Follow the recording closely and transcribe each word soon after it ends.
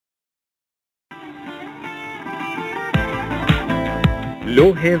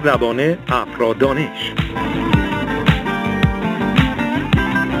لوح زبان افرادانش.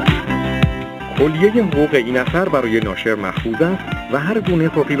 کلیه حقوق این اثر برای ناشر محفوظ است و هر گونه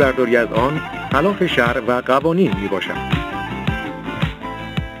کپی برداری از آن خلاف شرع و قوانین می باشد.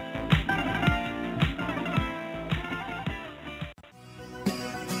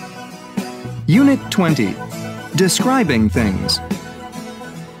 Unit 20. Describing things.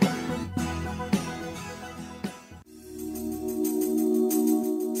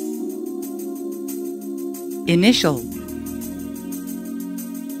 Initial.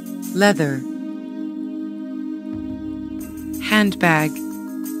 Leather. Handbag.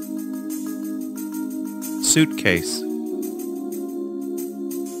 Suitcase.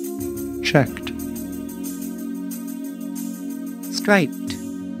 Checked. Striped.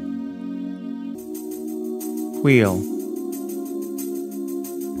 Wheel.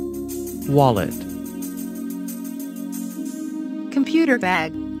 Wallet. Computer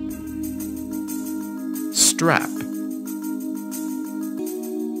bag. Strap.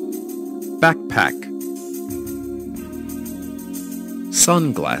 Backpack.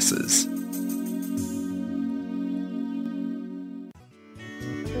 Sunglasses.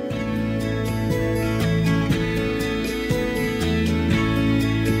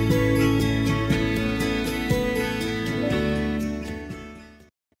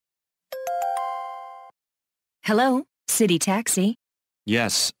 Hello, city taxi.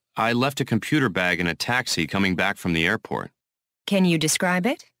 Yes, I left a computer bag in a taxi coming back from the airport. Can you describe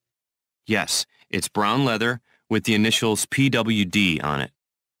it? Yes, it's brown leather with the initials PWD on it.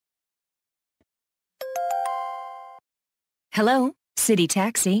 Hello, city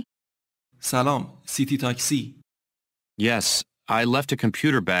taxi. سلام، سیتی تاکسی. Yes, I left a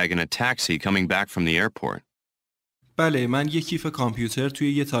computer bag in a taxi coming back from the airport. بله، من یک کیف کامپیوتر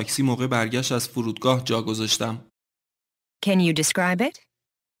توی یه تاکسی موقع برگشت از فرودگاه جا گذاشتم. Can you describe it?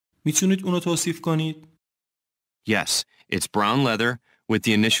 میتونید اونو توصیف کنید؟ Yes, it's brown leather with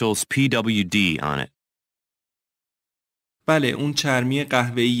the initials PWD on it. بله، اون چرمی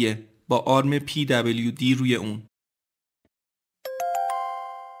قهوه‌ایه با آرم PWD روی اون.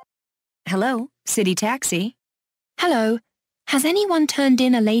 Hello, city taxi. Hello, has anyone turned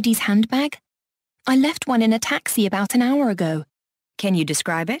in a lady's handbag? I left one in a taxi about an hour ago. Can you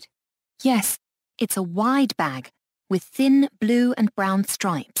describe it? Yes, it's a wide bag with thin blue and brown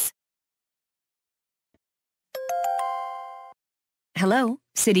stripes. Hello,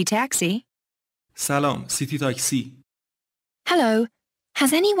 city taxi. سلام، سیتی تاکسی. Hello,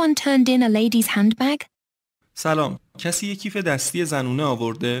 has anyone turned in a lady's handbag? سلام، کسی یک کیف دستی زنونه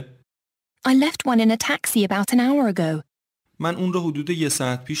آورده؟ I left one in a taxi about an hour ago. من اون رو حدود 1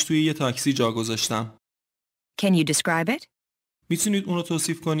 ساعت پیش توی یه تاکسی جا گذاشتم. Can you describe it? میتونید اون رو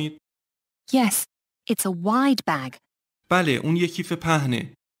توصیف کنید؟ Yes, it's a wide bag بله، اون یک کیف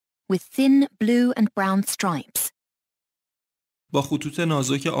پهنه. with thin blue and brown stripes. با خطوط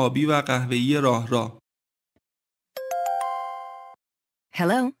نازک آبی و قهوه‌ای راه.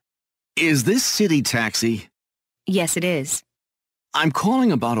 Hello? Is this city taxi? Yes, it is. I'm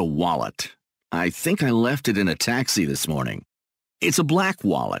calling about a wallet. I think I left it in a taxi this morning. It's a black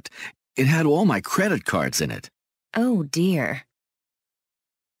wallet. It had all my credit cards in it. Oh, dear.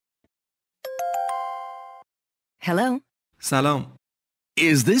 Hello? سلام.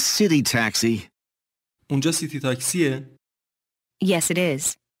 Is this city taxi? اونجا سیتی تاکسیه؟ Yes, it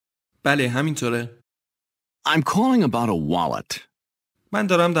is. بله، همینطوره. I'm calling about a wallet. من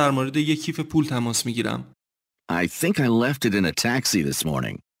دارم در مورد یک کیف پول تماس میگیرم. I think I left it in a taxi this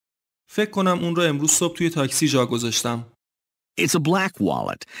morning. فکر کنم اون رو امروز صبح توی تاکسی جا گذاشتم. It's a black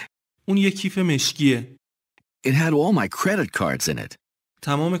wallet. اون یک کیف مشکیه. It had all my credit cards in it.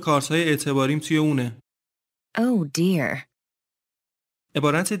 تمام کارت‌های اعتباریم توی اونه. Oh, dear.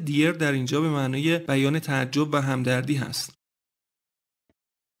 عبارت دیر در اینجا به معنای بیان تعجب و همدردی هست.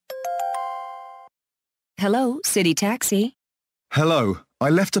 Hello, city taxi. Hello, I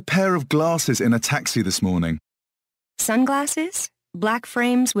left a pair of glasses in a taxi this morning. Sunglasses? Black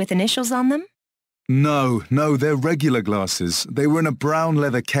frames with initials on them? No, they're regular glasses. They were in a brown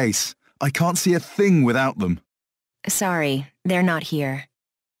leather case. I can't see a thing without them. Sorry, they're not here.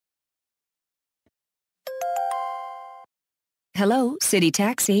 Hello, city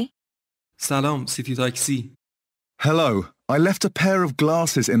taxi. سلام، سیتی تاکسی. Hello, I left a pair of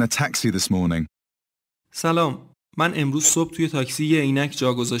glasses in a taxi this morning. سلام، من امروز صبح توی تاکسی یه عینک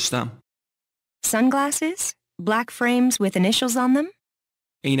جا گذاشتم. Sunglasses? Black frames with initials on them?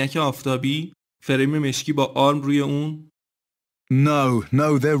 عینک آفتابی، فریم مشکی با آرم روی اون. No,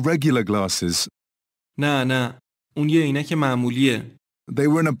 they're regular glasses. نه، اون یه عینک معمولیه. They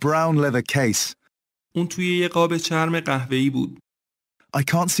were in a brown leather case. اون توی یه قاب چرم قهوه‌ای بود. I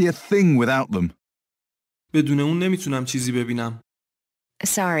can't see a thing without them. بدون اون نمیتونم چیزی ببینم.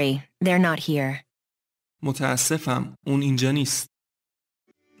 Sorry, they're not here. متاسفم، اون اینجا نیست.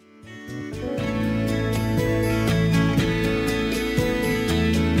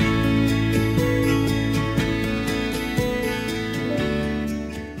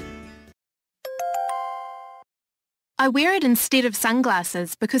 I wear it instead of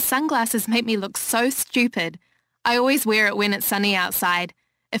sunglasses because sunglasses make me look so stupid. I always wear it when it's sunny outside.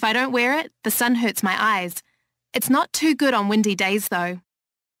 If I don't wear it, the sun hurts my eyes. It's not too good on windy days though.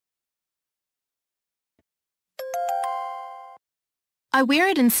 I wear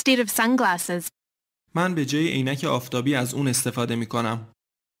it instead of sunglasses من به جای عینک آفتابی از اون استفاده می کنم.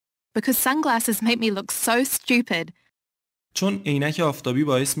 because sunglasses make me look so stupid. چون عینک آفتابی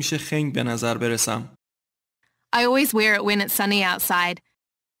باعث میشه خنگ به نظر برسم. I always wear it when it's sunny outside.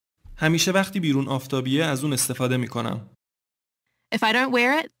 همیشه وقتی بیرون آفتابیه از اون استفاده می کنم. If I don't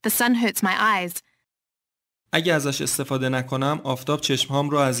wear it, the sun hurts my eyes. اگه ازش استفاده نکنم آفتاب چشمهام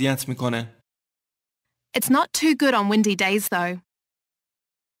رو اذیت میکنه. It's not too good on windy days though.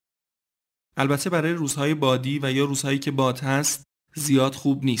 البته برای روزهای بادی و یا روزهایی که باد هست زیاد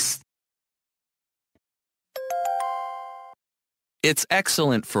خوب نیست. It's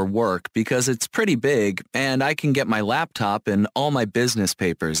excellent for work because it's pretty big and I can get my laptop and all my business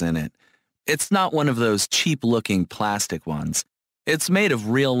papers in it. It's not one of those cheap-looking plastic ones. It's made of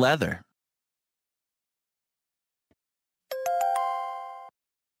real leather.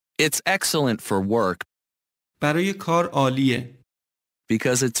 It's excellent for work برای کار عالیه.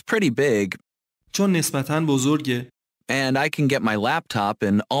 because it's pretty big چون نسبتاً بزرگه. and I can get my laptop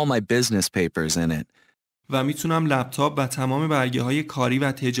and all my business papers in it. و میتونم لپتاپ و تمام برگه های کاری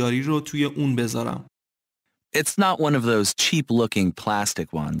و تجاری رو توی اون بذارم. It's not one of those cheap-looking plastic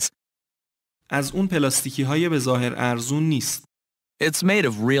ones. از اون پلاستیکی های به ظاهر ارزون نیست. It's made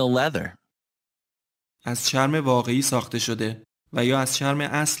of real leather. از چرم واقعی ساخته شده و یا از چرم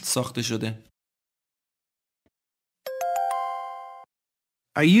اصل ساخته شده.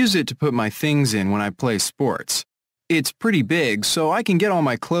 I use it to put my things in when I play sports. It's pretty big, so I can get all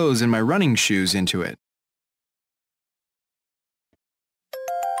my clothes and my running shoes into it.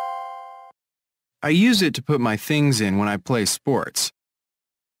 I use it to put my things in when I play sports.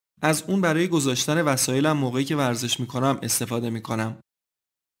 از اون برای گذاشتن وسایلم موقعی که ورزش میکنم استفاده میکنم.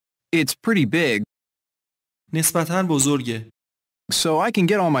 It's pretty big, نسبتاً بزرگه. so I can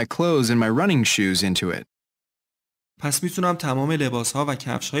get all my clothes and my running shoes into it. پس میتونم تمام لباسها و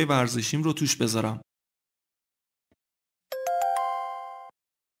کفشهای ورزشیم رو توش بذارم.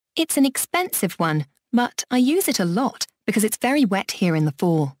 It's an expensive one, but I use it a lot because it's very wet here in the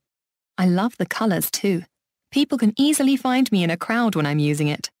fall. I love the colours too. People can easily find me in a crowd when I'm using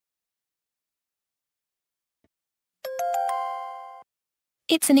it.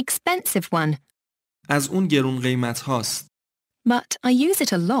 It's an expensive one, از اون گرون قیمت هاست. but I use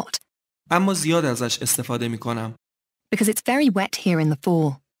it a lot اما زیاد ازش استفاده میکنم. because it's very wet here in the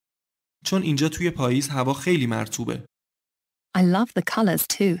fall. چون اینجا توی پاییز هوا خیلی مرطوبه. I love the colours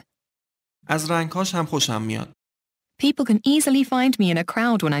too. از رنگهاش هم خوشم میاد. People can easily find me in a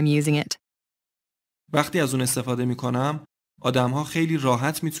crowd when I'm using it. وقتی از اون استفاده میکنم، آدمها خیلی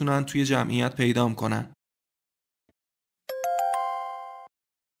راحت میتونن توی جمعیت پیدام کنن.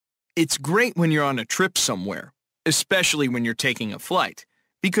 It's great when you're on a trip somewhere, especially when you're taking a flight,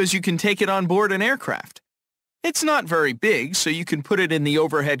 because you can take it on board an aircraft. It's not very big, so you can put it in the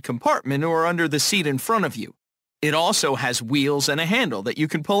overhead compartment or under the seat in front of you. It also has wheels and a handle that you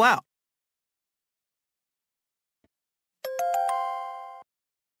can pull out.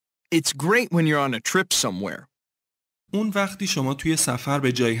 It's great when you're on a trip somewhere, اون وقتی شما توی سفر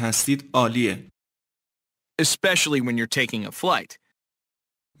به جایی هستید عالیه. especially when you're taking a flight,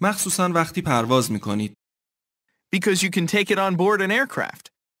 مخصوصاً وقتی پرواز میکنید. because you can take it on board an aircraft.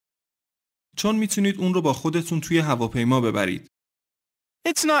 چون میتونید اون رو با خودتون توی هواپیما ببرید.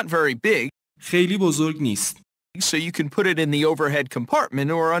 It's not very big, خیلی بزرگ نیست. so you can put it in the overhead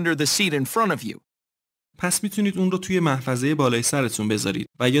compartment or under the seat in front of you. پس میتونید اون رو توی محفظه بالای سرتون بذارید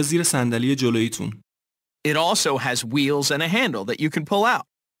و یا زیر صندلی جلویتون. It also has wheels and a handle that you can pull out.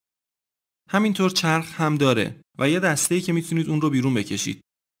 همینطور چرخ هم داره و یه دسته‌ای که میتونید اون رو بیرون بکشید.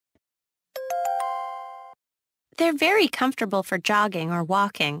 They're very comfortable for jogging or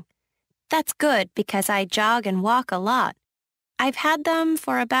walking. That's good because I jog and walk a lot. I've had them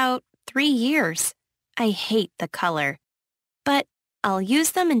for about 3 years. I hate the color, but I'll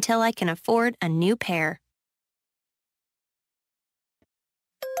use them until I can afford a new pair.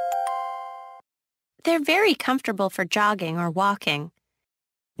 They're very comfortable for jogging or walking.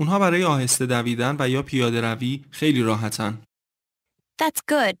 اونها برای آهسته دویدن و یا پیاده روی خیلی راحتن. That's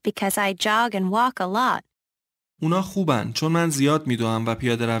good because I jog and walk a lot. اونا خوبن چون من زیاد میدوام و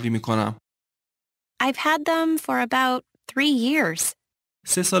پیاده روی میکنم. I've had them for about 3 years.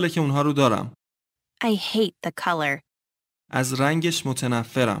 3 ساله که اونها رو دارم. I hate the color. از رنگش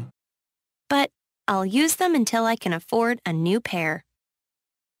متنفرم. But I'll use them until I can afford a new pair.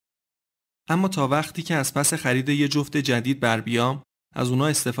 اما تا وقتی که از پس خرید یه جفت جدید بر بیام، از اونا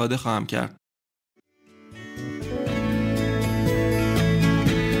استفاده خواهم کرد.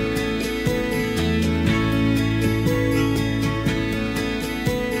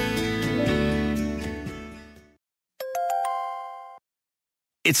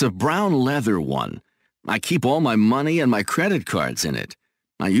 It's a brown leather one. I keep all my money and my credit cards in it.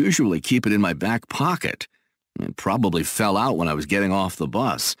 I usually keep it in my back pocket. It probably fell out when I was getting off the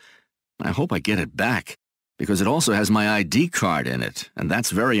bus. I hope I get it back, because it also has my ID card in it, and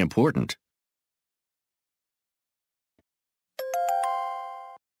that's very important.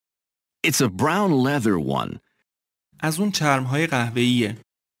 It's a brown leather one. از اون چرم‌های قهوه‌ایه.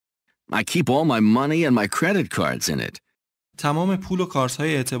 I keep all my money and my credit cards in it. تمام پول و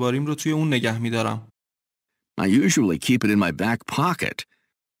کارت‌های اعتباریم رو توی اون نگه می‌دارم. I usually keep it in my back pocket.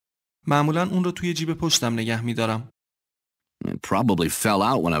 معمولاً اون رو توی جیب پشتم نگه می‌دارم. It probably fell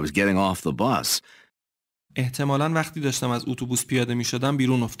out when I was getting off the bus. احتمالاً وقتی داشتم از اتوبوس پیاده می‌شدم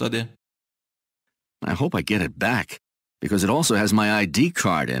بیرون افتاده. I hope I get it back, because it also has my ID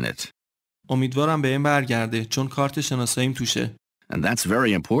card in it. امیدوارم بهم برگرده چون کارت شناساییم توشه. And that's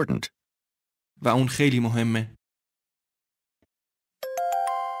very important. و اون خیلی مهمه.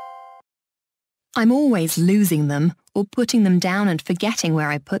 I'm always losing them or putting them down and forgetting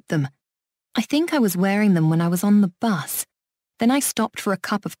where I put them. I think I was wearing them when I was on the bus. Then I stopped for a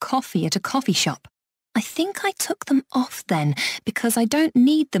cup of coffee at a coffee shop. I think I took them off then because I don't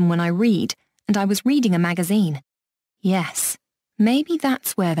need them when I read, and I was reading a magazine. Yes, maybe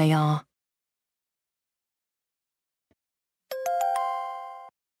that's where they are.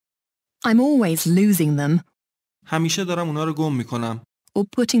 I'm always losing them همیشه دارم اونا رو گم میکنم. or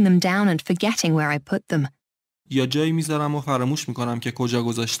putting them down and forgetting where I put them. یا جایی میذارم و فراموش میکنم که کجا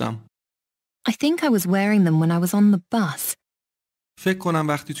گذاشتم. I think I was wearing them when I was on the bus. فکر کنم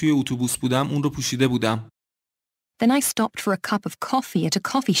وقتی توی اتوبوس بودم اون رو پوشیده بودم. Then I stopped for a cup of coffee at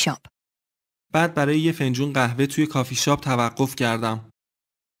a coffee shop. بعد برای یه فنجون قهوه توی کافی شاپ توقف کردم.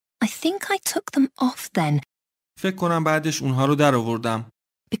 I think I took them off then فکر کنم بعدش اونها رو در آوردم.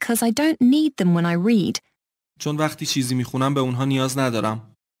 because I don't need them when I read, چون وقتی چیزی میخونم به اونها نیاز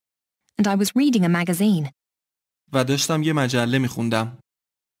ندارم. and I was reading a magazine. و داشتم یه مجله میخوندم.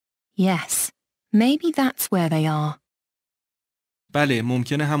 Yes, maybe that's where they are. بله،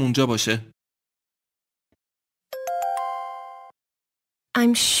 ممکنه همونجا باشه.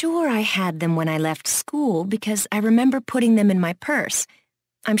 I'm sure I had them when I left school because I remember putting them in my purse.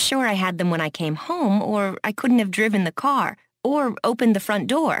 I'm sure I had them when I came home or I couldn't have driven the car or opened the front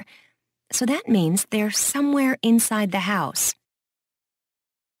door. So that means they're somewhere inside the house.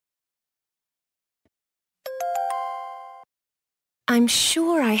 I'm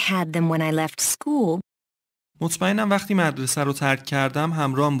sure I had them when I left school مطمئنم وقتی مدرسه رو ترک کردم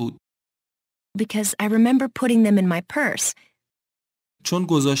همراهم بود. because I remember putting them in my purse. چون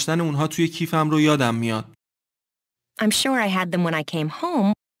گذاشتن اونها توی کیفم رو یادم میاد. I'm sure I had them when I came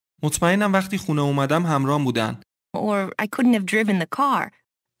home مطمئنم وقتی خونه اومدم همراهم بودن. or I couldn't have driven the car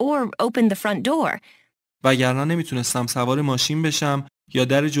or opened the front door. وگرنه نمیتونستم سوار ماشین بشم یا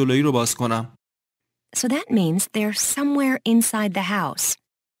در جلویی رو باز کنم. So that means they're somewhere inside the house.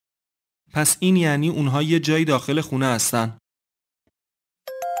 پس این یعنی اونها یه جایی داخل خونه هستن.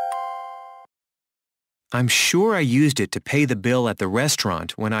 I'm sure I used it to pay the bill at the restaurant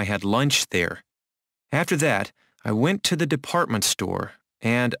when I had lunch there. After that, I went to the department store,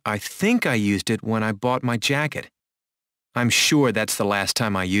 and I think I used it when I bought my jacket. I'm sure that's the last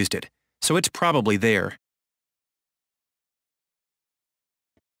time I used it, so it's probably there.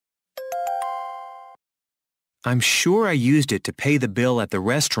 I'm sure I used it to pay the bill at the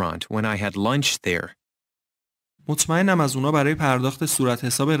restaurant when I had lunch there. مطمئنم از اونا برای پرداخت صورت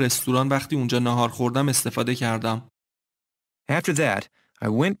حساب رستوران وقتی اونجا ناهار خوردم استفاده کردم. After that, I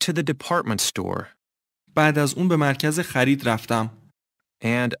went to the department store. بعد از اون به مرکز خرید رفتم.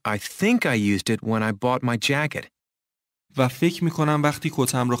 And I think I used it when I bought my jacket. و فکر میکنم وقتی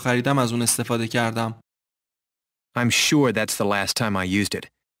کتم رو خریدم از اون استفاده کردم. I'm sure that's the last time I used it.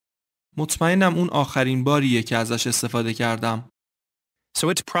 مطمئنم اون آخرین باریه که ازش استفاده کردم. So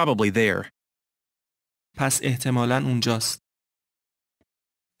it's probably there. پس احتمالاً اونجاست.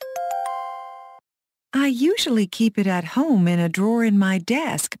 I usually keep it at home in a drawer in my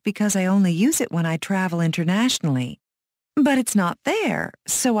desk because I only use it when I travel internationally. But it's not there,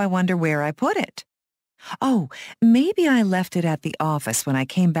 so I wonder where I put it. Oh, maybe I left it at the office when I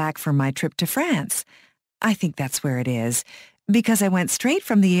came back from my trip to France. I think that's where it is, because I went straight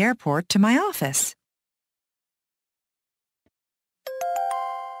from the airport to my office.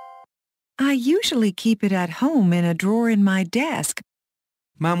 I usually keep it at home in a drawer in my desk.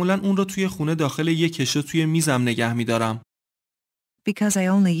 معمولاً اون رو توی خونه داخل یک کشو توی میزم نگه می‌دارم. Because I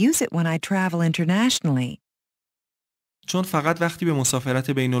only use it when I travel internationally. چون فقط وقتی به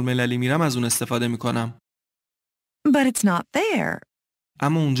مسافرت بین المللی میرم از اون استفاده می‌کنم. But it's not there.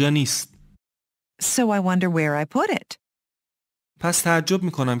 اما اونجا نیست. So I wonder where I put it. پس تعجب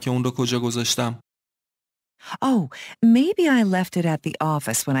می‌کنم که اون رو کجا گذاشتم. Oh, maybe I left it at the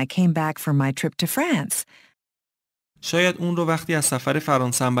office when I came back from my trip to France. شاید اون رو وقتی از سفر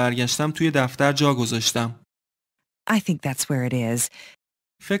فرانسه برگشتم توی دفتر جا گذاشتم. I think that's where it is.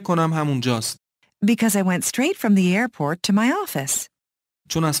 فکر کنم همونجاست. Because I went straight from the airport to my office.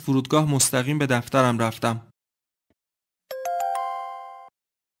 چون از فرودگاه مستقیم به دفترم رفتم.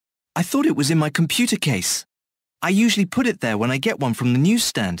 I thought it was in my computer case. I usually put it there when I get one from the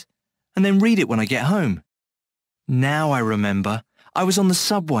newsstand, and then read it when I get home. Now I remember. I was on the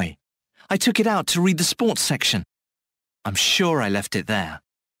subway. I took it out to read the sports section. I'm sure I left it there.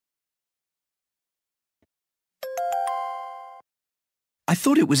 I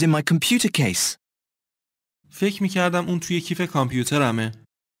thought it was in my computer case. فکر می‌کردم اون توی کیف کامپیوترمه.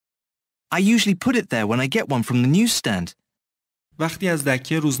 I usually put it there when I get one from the newsstand. وقتی از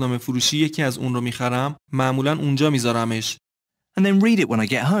دکه روزنامه فروشی یکی از اون رو می‌خرم، معمولاً اونجا میذارمش. And then read it when I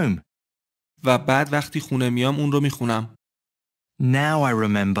get home. و بعد وقتی خونه میام اون رو میخونم. Now I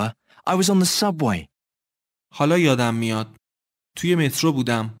remember. I was on the subway. حالا یادم میاد. توی مترو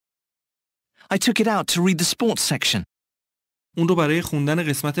بودم. I took it out to read the sports section. اون رو برای خوندن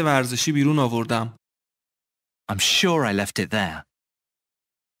قسمت ورزشی بیرون آوردم. I'm sure I left it there.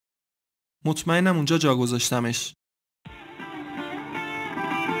 مطمئنم اونجا جا گذاشتمش.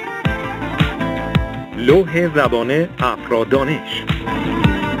 لوح زبان افرادانش.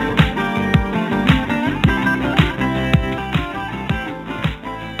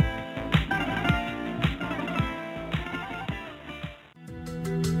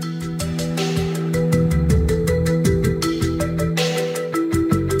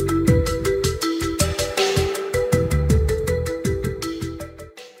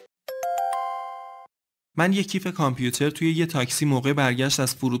 من یک کیف کامپیوتر توی یه تاکسی موقع برگشت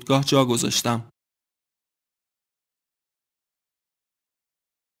از فرودگاه جا گذاشتم.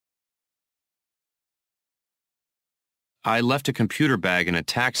 I left a computer bag in a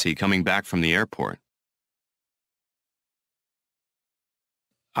taxi coming back from the airport.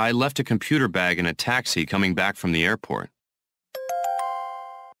 I left a computer bag in a taxi coming back from the airport.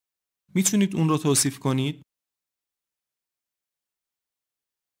 میتونید اون رو توصیف کنید؟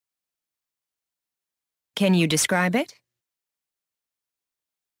 Can you describe it?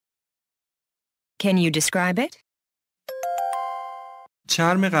 Can you describe it?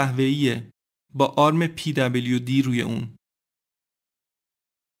 چرم قهوه‌ایه با آرم PWD روی اون.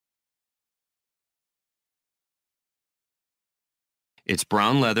 It's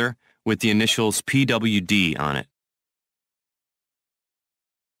brown leather with the initials PWD on it.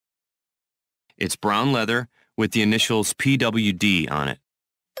 It's brown leather with the initials PWD on it.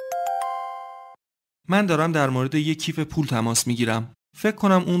 من دارم در مورد یک کیف پول تماس میگیرم. فکر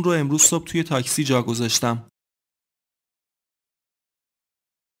کنم اون رو امروز صبح توی تاکسی جا گذاشتم.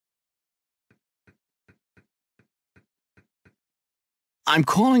 I'm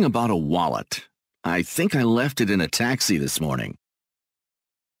calling about a wallet. I think I left it in a taxi this morning.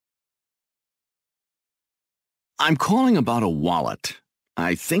 I'm calling about a wallet.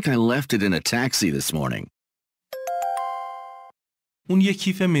 I think I left it in a taxi this morning. اون یک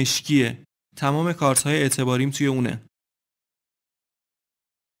کیف مشکیه. تمام کارت‌های اعتباریم توی اونه.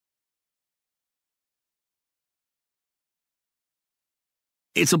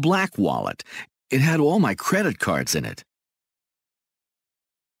 It's a black wallet. It had all my credit cards in it.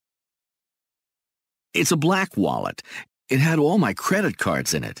 It's a black wallet. It had all my credit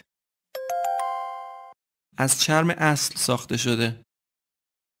cards in it. از چرم اصل ساخته شده.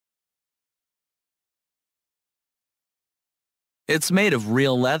 It's made of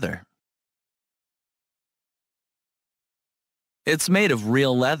real leather. It's made of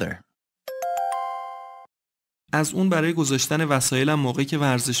real leather. از اون برای گذاشتن وسایلم موقعی که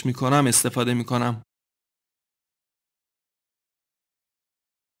ورزش میکنم استفاده میکنم.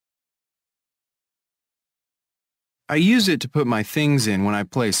 I use it to put my things in when I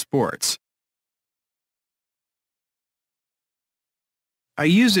play sports. I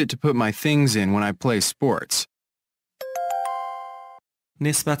use it to put my things in when I play sports.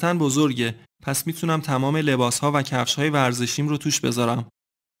 نسبتاً بزرگه، پس میتونم تمام لباس‌ها و کفش‌های ورزشیم رو توش بذارم.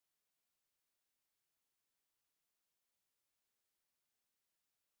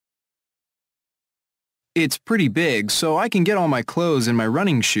 It's pretty big, so I can get all my clothes and my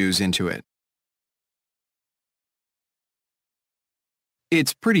running shoes into it.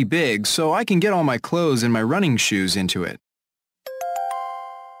 It's pretty big, so I can get all my clothes and my running shoes into it.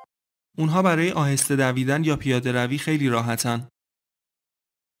 اونها برای آهسته دویدن یا پیاده روی خیلی راحتن.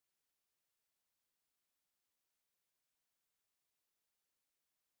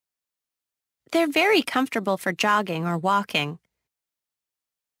 They're very comfortable for jogging or walking.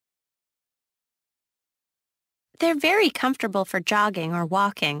 They're very comfortable for jogging or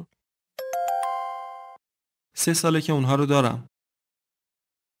walking. 3 ساله که اونها رو دارم.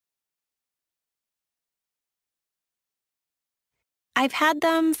 I've had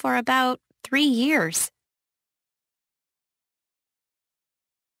them for about 3 years.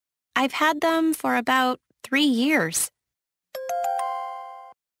 I've had them for about 3 years.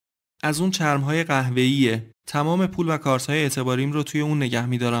 از اون چرم‌های قهوه‌ایه. تمام پول و کارت‌های اعتباریم رو توی اون نگه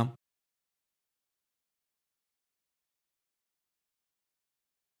می‌دارم.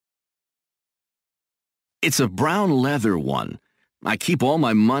 It's a brown leather one. I keep all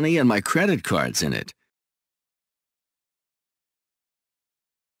my money and my credit cards in it.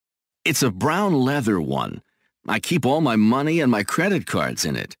 It's a brown leather one. I keep all my money and my credit cards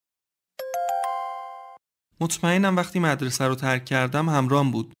in it. مطمئنم وقتی مدرسه رو ترک کردم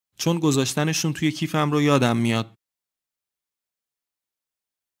همراهم بود. چون گذاشتنشون توی کیفم رو یادم میاد.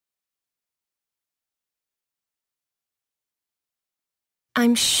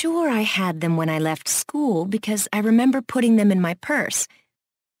 I'm sure I had them when I left school because I remember putting them in my purse.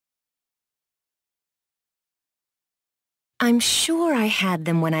 I'm sure I had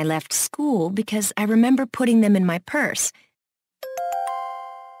them when I left school because I remember putting them in my purse.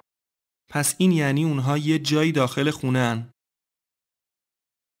 پس این یعنی اونها یه جایی داخل خونه ان.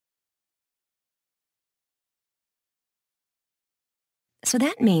 So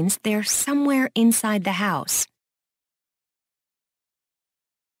that means they're somewhere inside the house.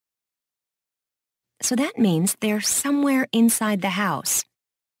 So that means they're somewhere inside the house.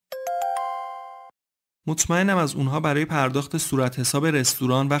 مطمئنم از اونها برای پرداخت صورت حساب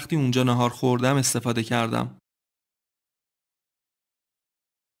رستوران وقتی اونجا نهار خوردم استفاده کردم.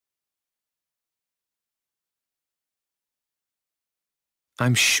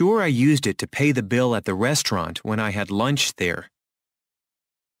 I'm sure I used it to pay the bill at the restaurant when I had lunch there.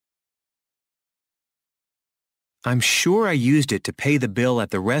 I'm sure I used it to pay the bill at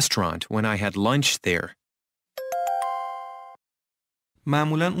the restaurant when I had lunch there.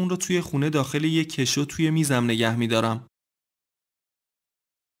 معمولاً اون رو توی خونه داخل یک کشو توی میزم نگه می‌دارم.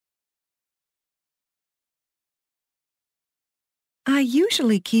 I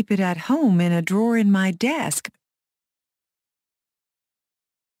usually keep it at home in a drawer in my desk.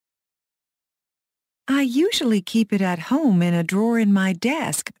 I usually keep it at home in a drawer in my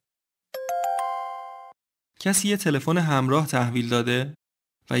desk. کسی یه تلفن همراه تحویل داده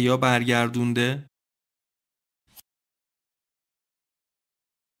و یا برگردونده؟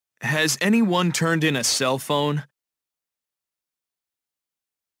 Has anyone turned in a cell phone?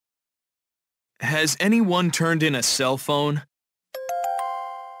 Has anyone turned in a cell phone?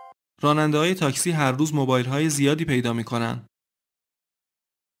 راننده‌های تاکسی هر روز موبایل‌های زیادی پیدا می‌کنن.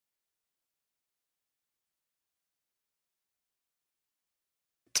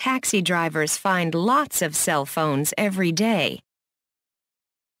 Taxi drivers find lots of cell phones every day.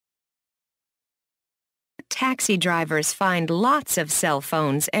 Taxi drivers find lots of cell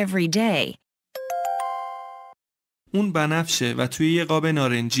phones every day. اون بنفشه و توی یه قاب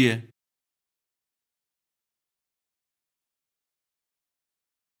نارنجیه.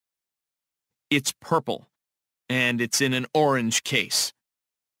 It's purple, and it's in an orange case.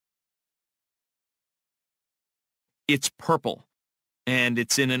 It's purple, and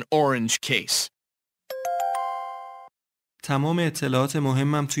it's in an orange case. تمام اطلاعات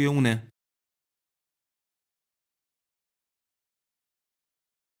مهمم توی اونه.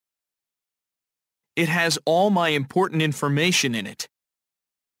 It has all my important information in it.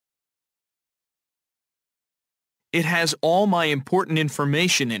 It has all my important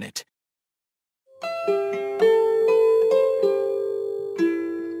information in it.